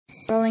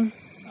Rolling.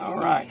 All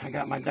right, I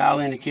got my dial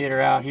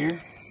indicator out here.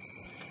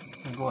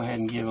 I'll go ahead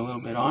and give a little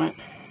bit on it.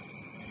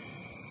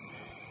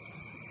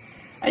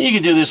 And you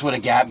can do this with a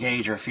gap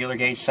gauge or a feeler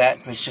gauge set,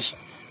 but it's just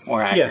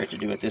more accurate to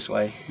do it this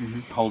way.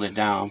 Hold it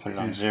down, put it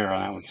on 0,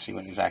 and now we can see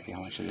exactly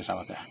how much it is. How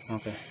about that?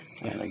 Okay.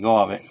 And let go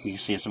of it. You can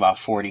see it's about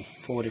 40.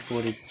 40.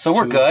 So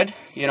we're good.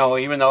 You know,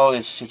 even though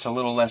it's a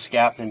little less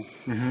gap than,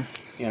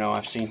 you know,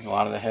 I've seen a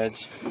lot of the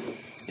heads,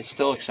 it's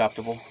still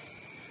acceptable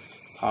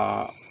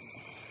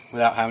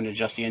without having to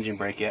adjust the engine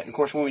brake yet. Of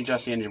course, when we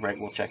adjust the engine brake,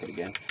 we'll check it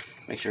again.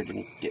 Make sure it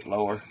didn't get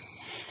lower.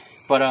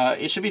 But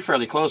it should be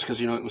fairly close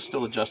because, you know, it was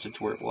still adjusted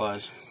to where it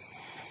was.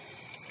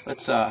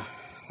 Let's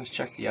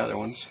check the other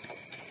ones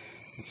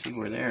and see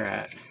where they're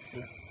at.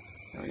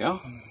 There we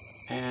go.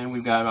 And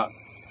we've got about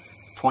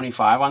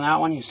 25 on that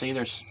one. You see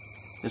this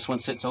one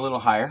sits a little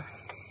higher.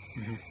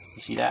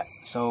 You see that?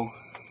 So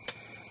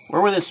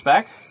we're within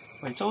spec,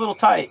 but it's a little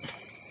tight.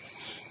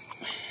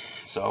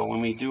 So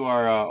when we do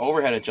our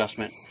overhead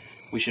adjustment,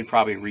 we should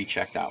probably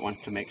recheck that one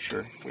to make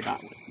sure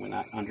we're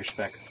not under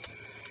spec.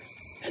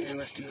 And then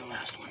let's do the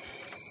last one.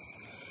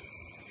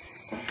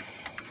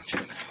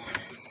 Check that one.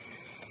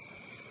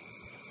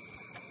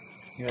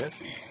 You got it?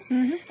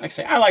 Like I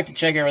say, I like to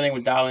check everything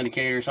with dial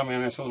indicators. I mean,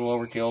 that's a little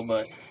overkill,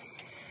 but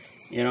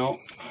you know,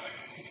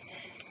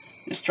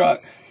 this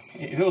truck,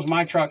 if it was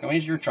my truck, I mean,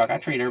 it's your truck. I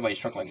treat everybody's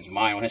truck like it's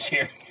mine when it's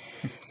here.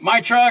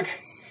 My truck,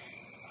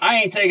 I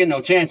ain't taking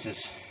no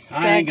chances.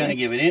 Exactly. I ain't going to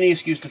give it any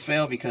excuse to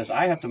fail because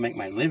I have to make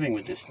my living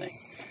with this thing.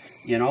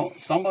 You know,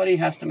 somebody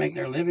has to make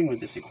their living with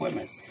this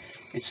equipment.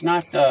 It's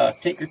not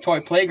take your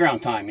toy playground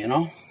time, you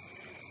know.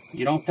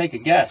 You don't take a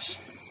guess.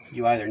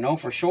 You either know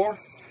for sure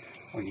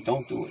or you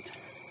don't do it.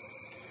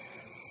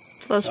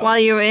 Plus, while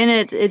you're in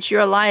it, it's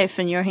your life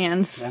in your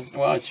hands.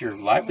 Well, it's your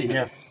livelihood.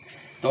 Yeah.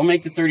 Don't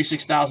make the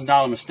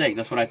 $36,000 mistake.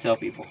 That's what I tell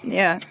people.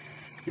 Yeah.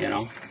 You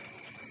know,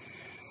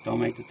 don't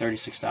make the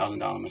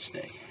 $36,000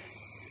 mistake.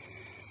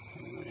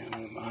 Let me go down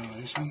to the bottom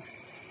of this one.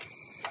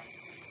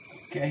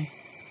 Okay.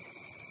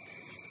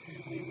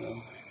 And we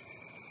will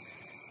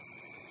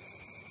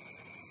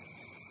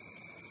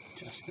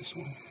adjust this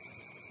one.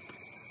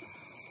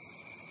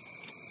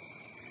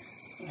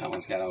 That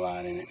one's got a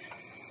lot in it.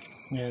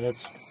 Yeah,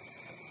 that's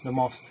the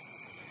most.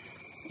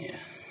 Yeah.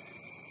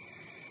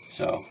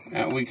 So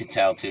we could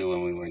tell too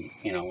when we were,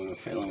 you know, we were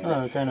fiddling with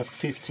it. Kind of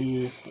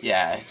 50.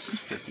 Yeah, it's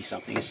 50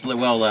 something. It's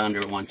well under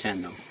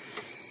 110 though.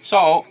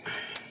 So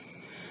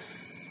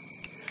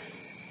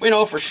we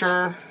know for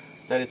sure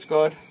that it's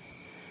good,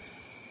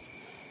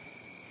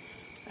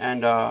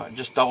 and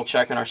just double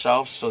checking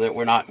ourselves so that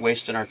we're not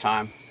wasting our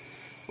time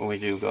when we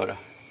do go to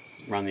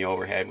run the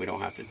overhead. We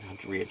don't have to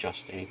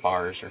readjust any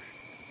bars or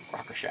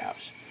rocker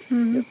shafts.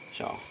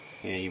 So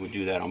you know, you would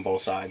do that on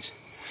both sides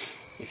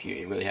if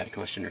you really had a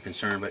question or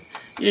concern. But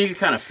you can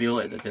kind of feel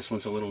it that this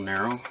one's a little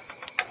narrow.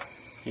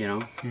 You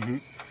know,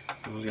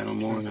 we've got a little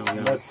more. Now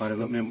we got quite a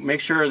little. Make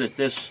sure that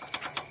this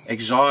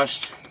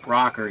exhaust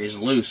rocker is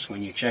loose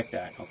when you check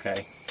that.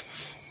 Okay,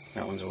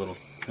 that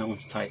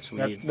one's tight. So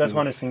that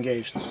one is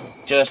engaged. So.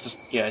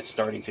 Yeah, it's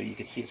starting to. You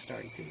can see it's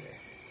starting to there.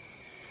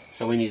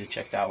 So we need to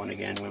check that one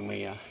again when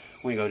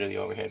we go to the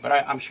overhead. But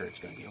I'm sure it's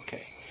going to be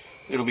okay.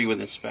 It'll be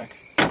within spec.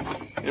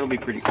 It'll be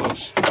pretty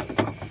close.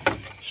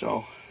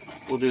 So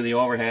we'll do the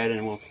overhead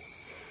and we'll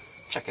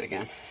check it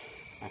again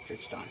after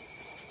it's done.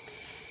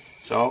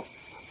 So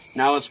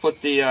now let's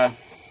put the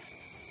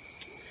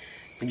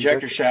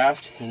injector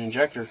shaft and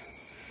injector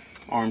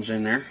arms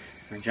in there.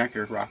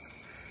 Injector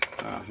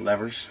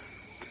levers.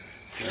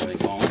 Whatever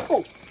they call them.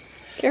 Oh,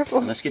 careful.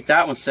 And let's get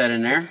that one set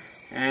in there.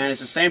 And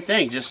it's the same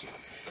thing. Just,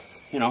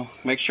 you know,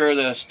 make sure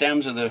the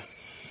stems of the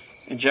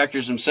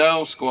injectors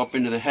themselves go up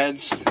into the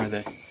heads, or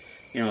they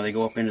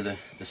go up into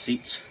the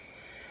seats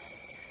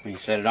when you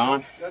set it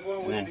on. That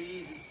one would be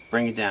easy.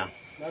 Bring it down.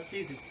 That's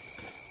easy.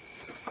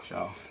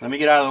 So let me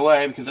get out of the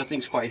way because that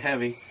thing's quite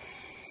heavy.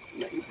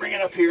 You bring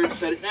it up here and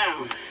set it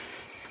down.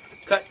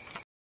 Cut.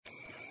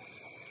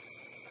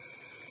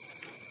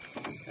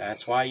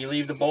 That's why you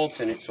leave the bolts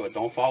in it so it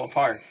don't fall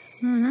apart.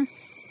 All right,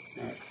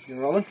 you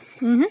rolling?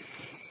 All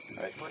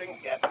right, put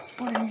it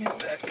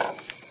back.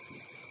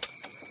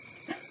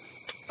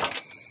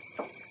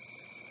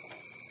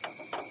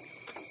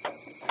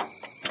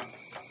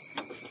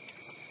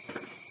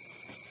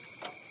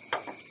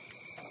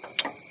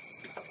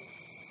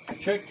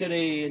 Trick to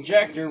the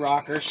injector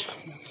rockers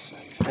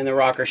and the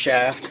rocker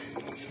shaft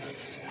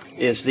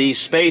is these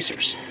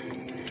spacers.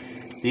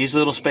 These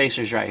little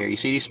spacers right here. You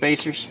see these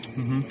spacers?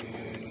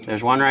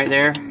 There's one right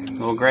there,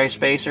 little gray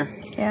spacer.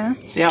 Yeah.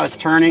 See how it's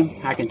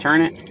turning? I can turn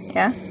it.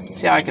 Yeah.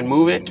 See how I can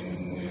move it?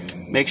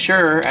 Make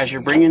sure as you're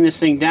bringing this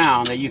thing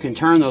down that you can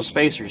turn those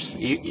spacers.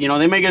 You know,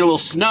 they may get a little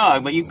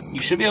snug, but you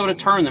should be able to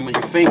turn them with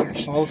your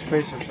fingers. All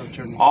spacers are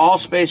turning. All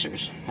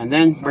spacers, and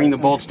then bring the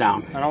bolts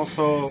down. And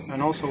also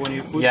when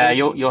you put this,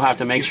 you'll have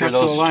to make sure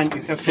those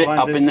fit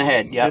up in the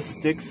head. Yep. This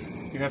sticks.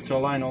 You have to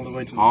align all the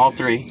way to all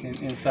three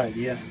inside.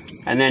 Yeah.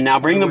 And then now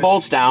bring the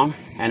bolts down,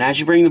 and as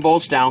you bring the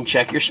bolts down,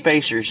 check your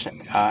spacers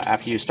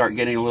after you start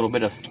getting a little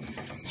bit of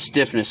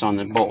stiffness on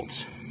the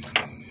bolts.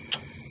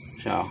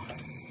 So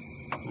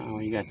Oh,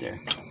 what you got there?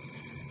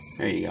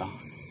 There you go.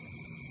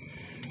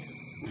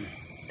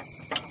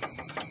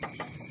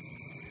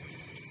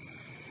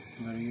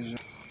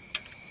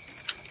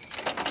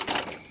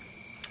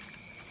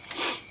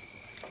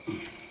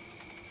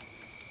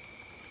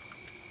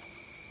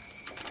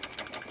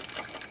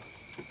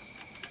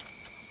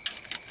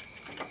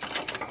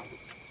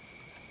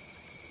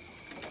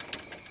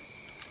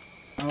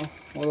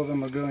 All of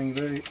them are going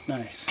very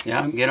nice.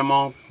 Yeah, And get them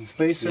all.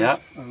 spacers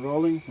Yep. are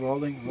rolling,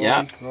 rolling, rolling,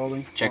 Yep.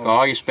 rolling. Check rolling.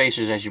 all your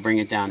spacers as you bring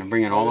it down, and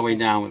bring it all the way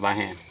down by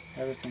hand.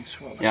 Everything's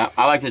rolling. Yeah,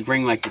 I like to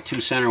bring like the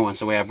 2 center ones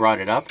the way I brought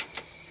it up.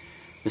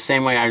 The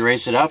same way I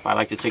raised it up, I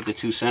like to take the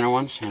 2 center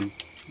ones and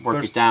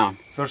work it down.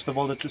 First of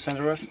all, the 2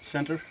 center.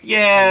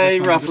 Yeah, This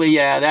one, roughly, this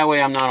yeah. That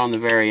way I'm not on the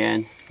very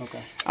end.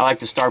 Okay. I like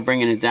to start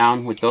bringing it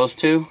down with those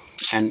 2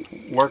 and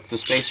work the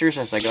spacers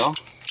as I go.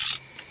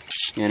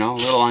 You know,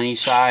 a little on each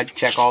side,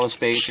 check all the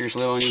spacers. A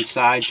little on each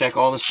side, check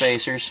all the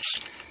spacers.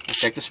 And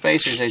check the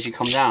spacers as you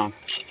come down.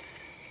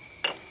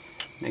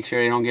 Make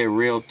sure they don't get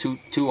real too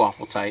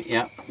awful tight.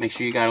 Yep. Make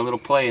sure you got a little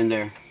play in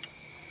there.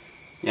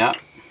 Yep.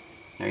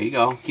 There you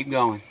go. Keep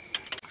going.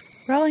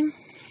 Rolling.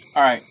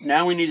 All right.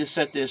 Now we need to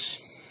set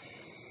this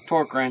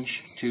torque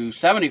wrench to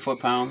 70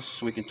 foot-pounds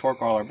so we can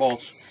torque all our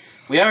bolts.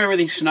 We have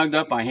everything snugged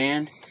up by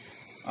hand.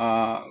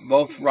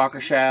 Both rocker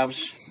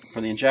shafts for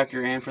the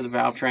injector and for the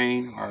valve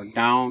train are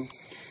down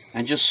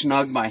and just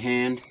snugged by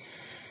hand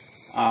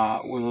with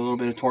a little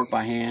bit of torque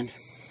by hand.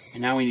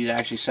 And now we need to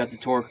actually set the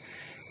torque.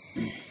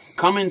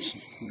 Cummins,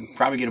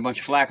 probably get a bunch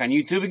of flack on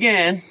YouTube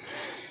again.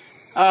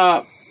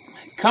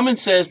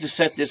 Cummins says to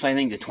set this, I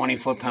think, to 20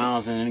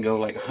 foot-pounds and then go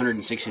like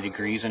 160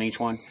 degrees on each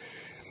one.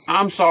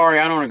 I'm sorry,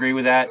 I don't agree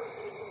with that.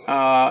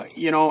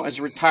 You know, as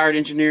a retired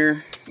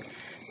engineer,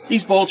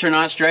 these bolts are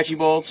not stretchy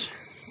bolts.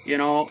 You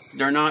know,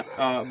 they're not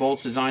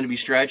bolts designed to be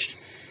stretched.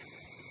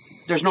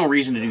 There's no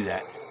reason to do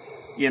that.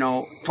 You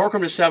know, torque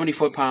them to 70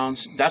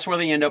 foot-pounds. That's where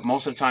they end up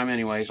most of the time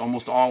anyways.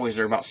 Almost always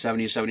they're about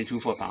 70 to 72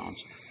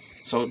 foot-pounds.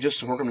 So just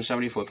torque them to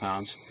 70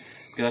 foot-pounds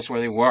because that's where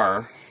they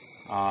were.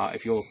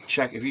 If you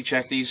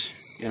check these,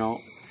 you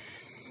know,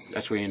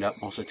 that's where you end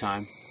up most of the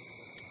time.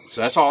 So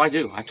that's all I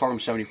do. I torque them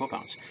 70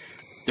 foot-pounds.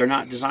 They're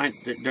not designed.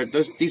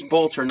 These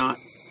bolts are not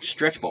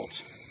stretch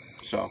bolts.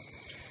 So,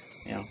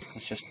 you know,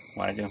 that's just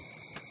what I do.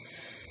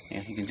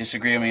 Yeah, you can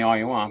disagree with me all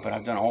you want, but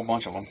I've done a whole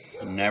bunch of them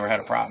and never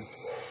had a problem.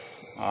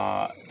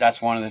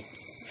 That's one of the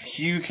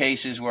few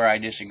cases where I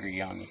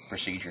disagree on the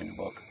procedure in the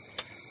book.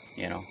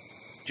 You know,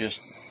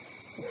 just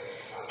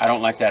I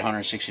don't like that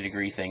 160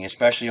 degree thing,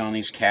 especially on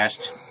these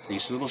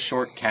little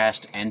short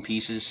cast end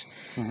pieces.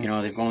 You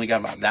know, they've only got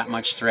about that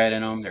much thread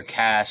in them. They're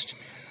cast.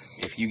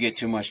 If you get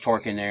too much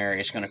torque in there,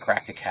 it's going to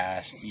crack the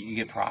cast. You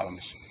get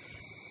problems.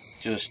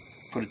 Just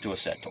put it to a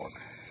set torque.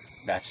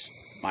 That's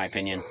my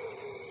opinion.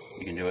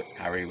 You can do it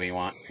however you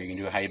want, or you can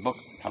do it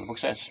how the book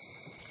says.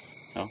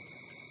 So,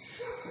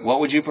 what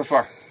would you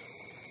prefer?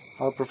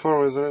 I'll prefer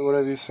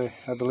whatever you say.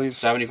 I believe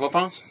 70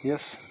 foot-pounds?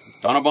 Yes.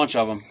 Done a bunch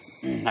of them.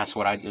 That's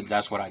what I did.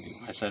 That's what I do.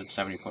 I said it's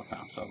 70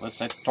 foot-pounds. So let's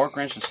set the torque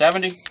wrench to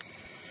 70,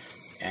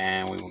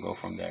 and we will go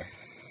from there.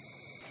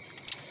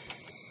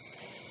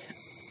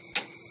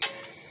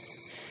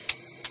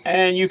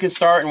 And you can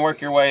start and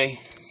work your way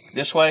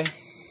this way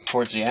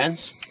towards the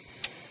ends,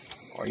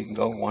 or you can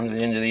go one to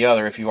the end of the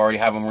other if you already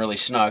have them really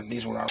snug.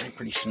 These were already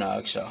pretty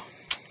snug, so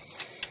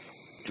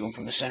do them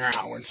from the center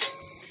outwards.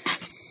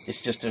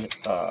 It's just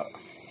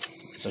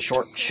it's a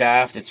short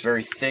shaft. It's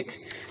very thick.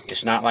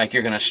 It's not like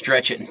you're going to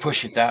stretch it and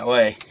push it that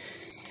way.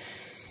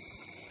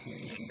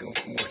 You can go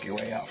work your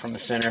way out from the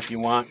center if you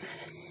want.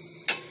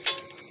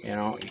 You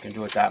know, you can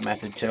do it that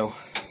method too.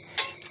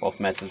 Both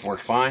methods work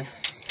fine.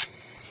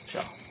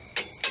 So,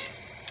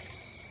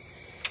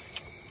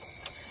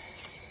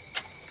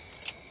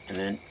 and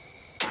then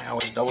I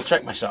always double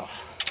check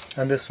myself.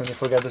 And this one, you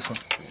forgot this one.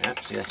 Yeah,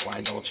 see, that's why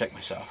I double check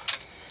myself.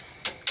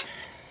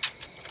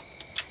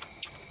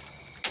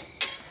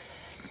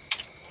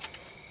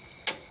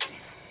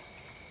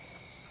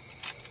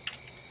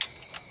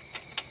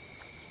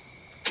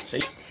 See?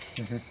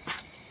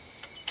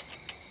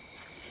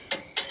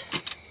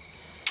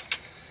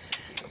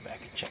 Go back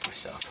and check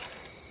myself.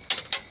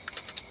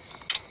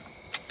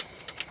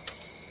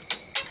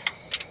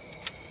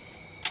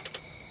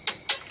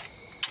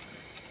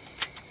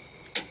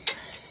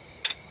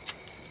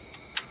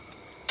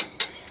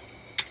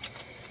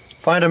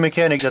 Find a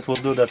mechanic that will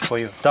do that for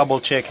you.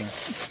 Double checking.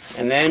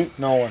 And then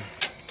No one.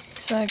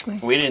 Exactly.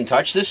 we didn't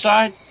touch this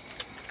side,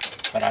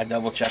 but I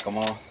double check them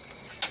all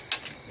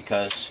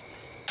because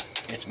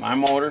it's my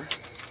motor,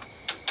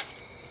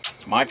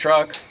 it's my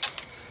truck,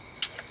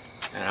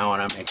 and I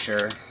want to make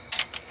sure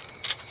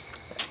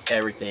that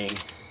everything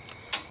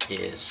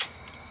is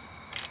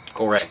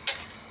correct.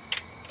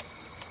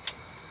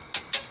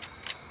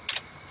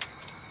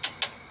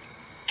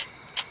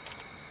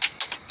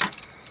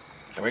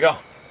 There we go.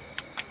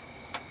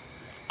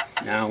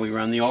 Now we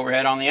run the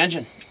overhead on the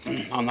engine,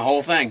 on the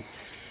whole thing.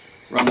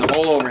 Run the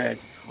whole overhead,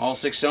 all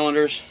 6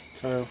 cylinders,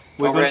 So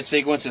overhead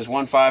sequence is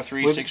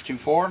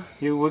 153624.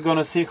 We're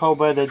gonna see how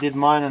bad I did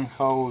mine and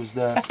how is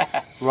the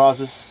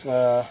Rawze's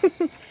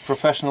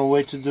professional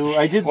way to do.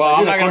 Well,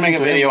 I'm not gonna make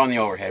a video on the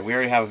overhead. We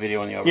already have a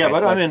video on the overhead. Yeah,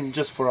 but I mean,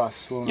 just for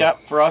us. Yeah,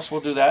 for us,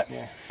 we'll do that.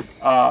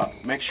 Yeah.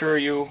 Make sure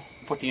you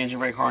put the engine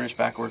brake harness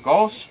back where it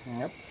goes.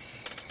 Yep.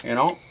 You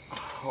know,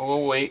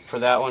 we'll wait for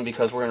that one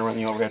because we're gonna run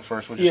the overhead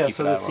first. We'll just keep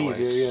so it out that's of our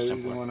easier. way. Yeah,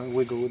 you don't want to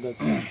wiggle with that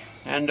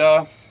stuff.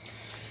 And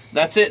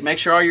that's it. Make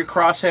sure all your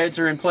crossheads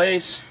are in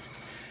place.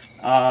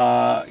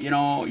 You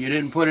know, you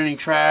didn't put any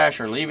trash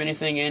or leave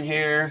anything in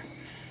here.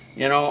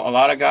 You know, a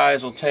lot of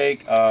guys will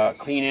take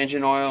clean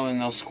engine oil and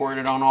they'll squirt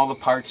it on all the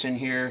parts in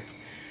here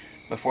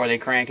before they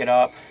crank it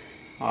up.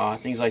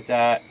 Things like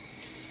that.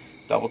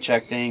 Double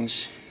check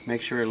things.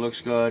 Make sure it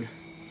looks good.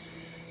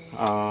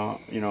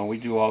 You know, we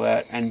do all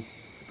that. And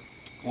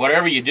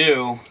whatever you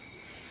do,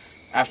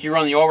 after you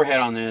run the overhead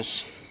on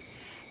this,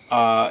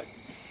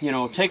 you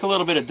know, take a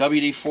little bit of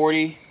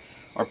WD-40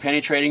 or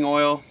penetrating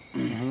oil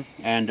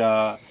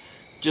and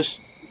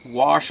just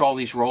wash all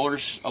these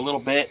rollers a little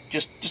bit,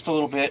 just a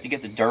little bit to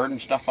get the dirt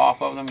and stuff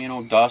off of them, you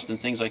know, dust and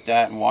things like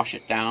that, and wash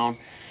it down.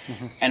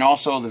 And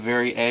also the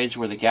very edge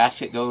where the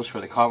gasket goes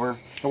for the cover,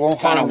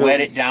 kind of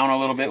wet it down a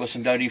little bit with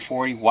some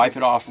WD-40, wipe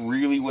it off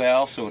really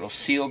well so it'll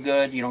seal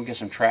good. You don't get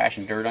some trash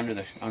and dirt under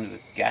the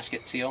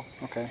gasket seal.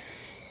 Okay.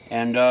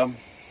 And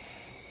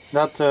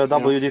that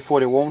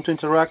WD-40 won't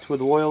interact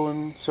with oil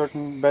in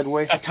certain bad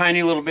way? A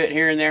tiny little bit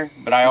here and there,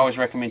 but I always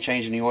recommend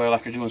changing the oil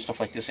after doing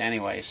stuff like this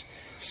anyways,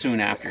 soon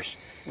afters.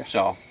 Yeah.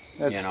 So,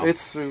 you know.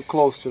 It's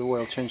close to the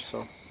oil change,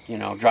 so. You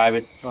know, drive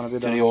it to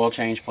done. the oil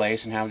change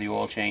place and have the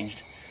oil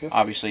changed. Yeah.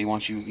 Obviously,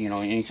 once you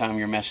know, anytime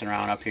you're messing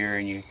around up here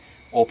and you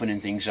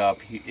opening things up,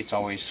 it's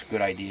always a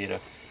good idea to,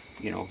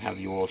 you know, have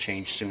the oil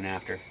changed soon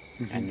after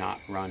and not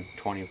run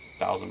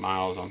 20,000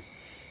 miles on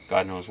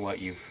God knows what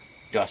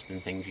dust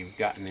and things you've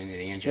gotten into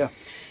the engine. Yeah.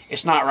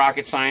 It's not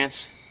rocket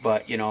science,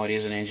 but, you know, it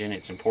is an engine.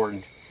 It's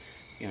important.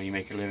 You know, you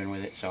make your living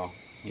with it, so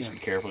you just be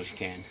careful as you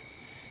can.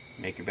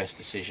 Make your best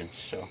decisions.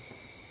 So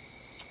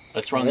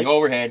let's run the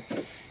overhead.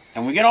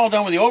 And when we get all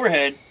done with the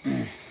overhead,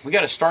 we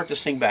got to start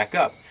this thing back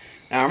up.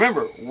 Now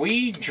remember,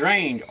 we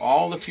drained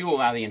all the fuel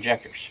out of the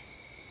injectors.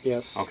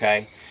 Yes.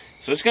 Okay?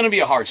 So it's going to be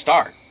a hard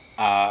start.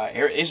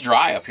 It's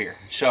dry up here.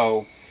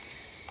 So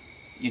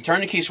you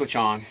turn the key switch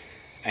on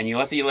and you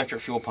let the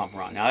electric fuel pump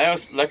run. Now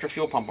that electric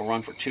fuel pump will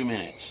run for 2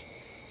 minutes.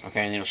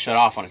 Okay, and then it'll shut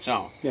off on its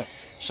own. Yeah.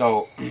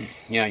 So,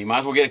 you know, you might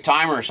as well get a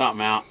timer or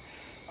something out.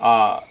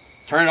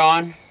 Turn it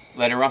on,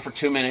 let it run for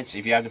 2 minutes.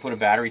 If you have to put a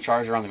battery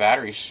charger on the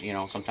batteries, you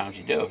know, sometimes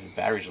you do if the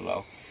batteries are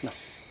low. No.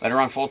 Let it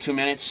run full 2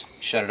 minutes,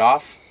 shut it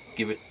off,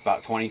 give it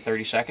about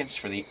 20-30 seconds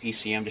for the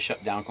ECM to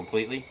shut down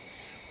completely.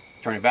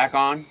 Turn it back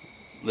on,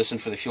 listen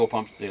for the fuel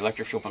pump, the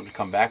electric fuel pump to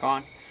come back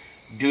on.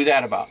 Do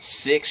that about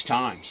 6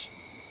 times.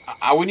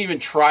 I wouldn't even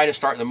try to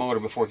start the motor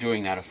before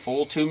doing that. A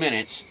full 2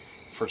 minutes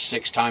for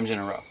 6 times in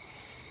a row.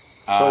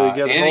 So you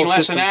get anything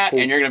less than that,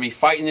 and you're going to be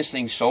fighting this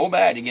thing so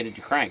bad to get it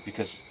to crank,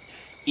 because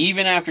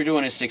even after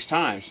doing it 6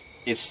 times,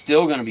 it's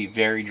still going to be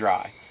very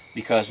dry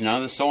because none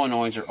of the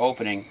solenoids are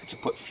opening to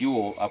put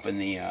fuel up in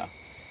the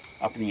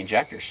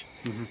injectors.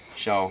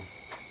 So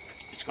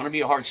it's going to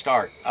be a hard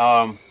start.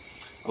 A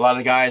lot of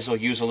the guys will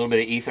use a little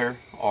bit of ether,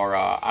 or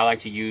I like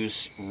to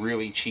use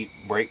really cheap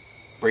brake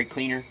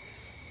cleaner.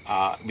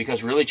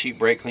 Because really cheap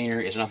brake cleaner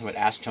is nothing but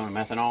acetone and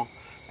methanol,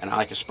 and I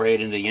like to spray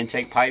it into the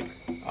intake pipe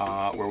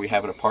where we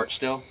have it apart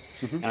still,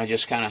 and I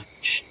just kind of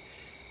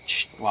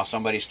while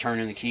somebody's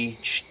turning the key,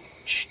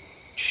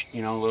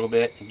 you know, a little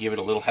bit, and give it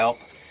a little help,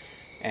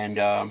 and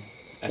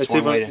that's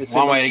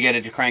one way to get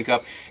it to crank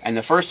up. And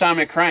the first time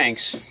it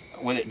cranks,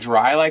 with it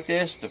dry like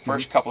this, the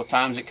first couple of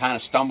times it kind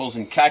of stumbles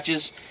and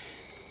catches,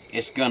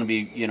 it's going to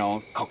be, you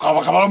know,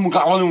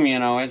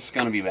 it's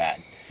going to be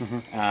bad.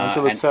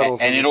 Until it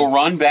settles. And it'll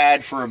run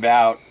bad for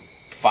about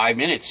 5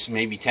 minutes,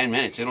 maybe 10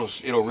 minutes.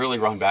 It'll really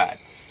run bad.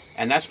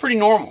 And that's pretty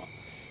normal.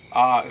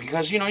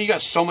 Because, you know, you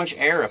got so much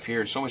air up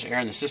here and so much air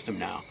in the system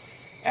now.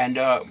 And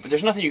but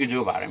there's nothing you can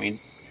do about it. I mean,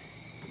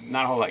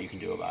 not a whole lot you can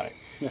do about it.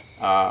 Yeah.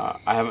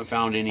 I haven't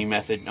found any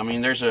method. I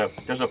mean, there's a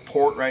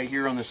port right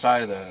here on the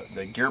side of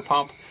the gear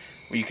pump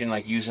where you can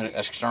like use an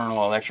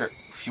external electric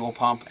fuel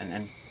pump and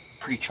then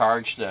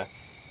pre-charge the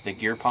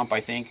gear pump, I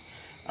think.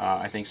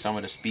 I think some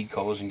of the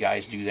Speedcos and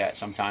guys do that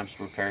sometimes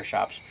to repair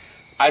shops.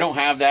 I don't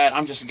have that.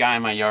 I'm just a guy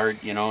in my yard,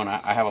 you know, and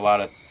I have a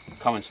lot of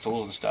Cummins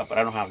tools and stuff, but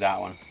I don't have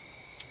that one.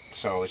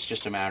 So it's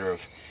just a matter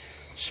of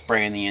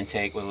spraying the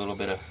intake with a little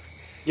bit of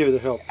give it a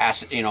help.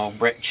 Acid, you know,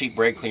 cheap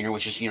brake cleaner,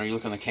 which is, you know, you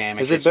look on the can.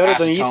 Is it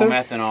better than ether?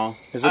 Methanol.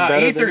 Is it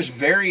better? Ether's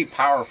very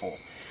powerful.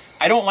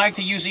 I don't like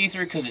to use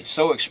ether because it's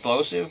so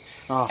explosive,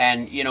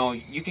 and you know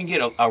you can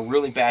get a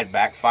really bad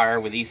backfire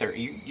with ether.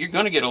 You're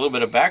going to get a little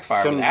bit of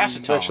backfire with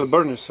acetone. Actually,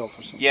 burn yourself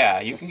or something.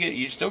 Yeah,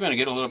 you're still going to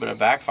get a little bit of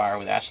backfire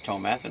with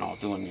acetone methanol,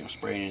 doing, you know,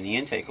 spraying in the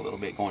intake a little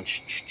bit, going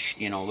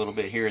you know, a little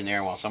bit here and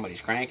there while somebody's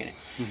cranking it.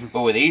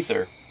 But with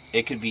ether,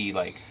 it could be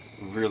like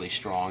really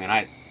strong, and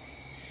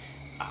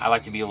I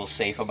like to be a little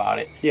safe about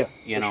it. Yeah,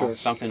 you know,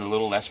 something a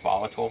little less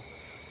volatile.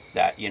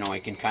 that, you know,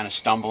 it can kind of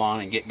stumble on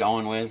and get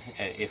going with,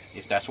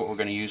 if that's what we're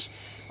going to use.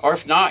 Or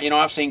if not, you know,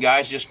 I've seen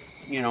guys just,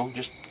 you know,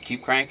 just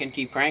keep cranking,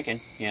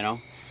 you know.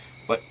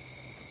 But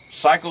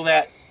cycle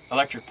that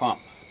electric pump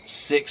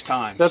 6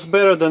 times. That's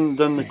better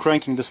than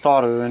cranking the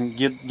starter and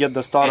get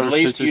the starter. At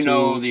least to you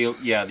know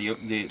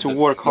to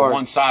work hard.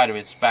 One side of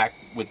it's back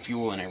with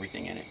fuel and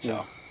everything in it.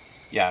 So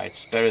yeah,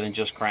 it's better than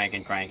just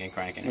cranking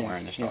and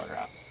wearing the starter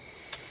out.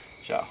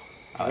 So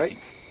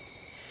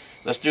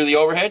let's do the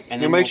overhead,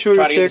 and then make we'll sure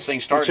try you to get this thing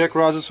started. check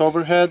Rawze's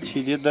overhead.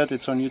 He did that.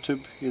 It's on YouTube.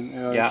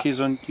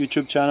 He's on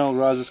YouTube channel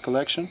Rawze's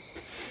Collection.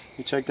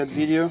 You check that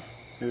video.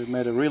 He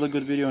made a really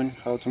good video on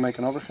how to make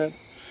an overhead,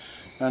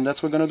 and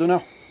that's what we're gonna do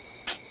now.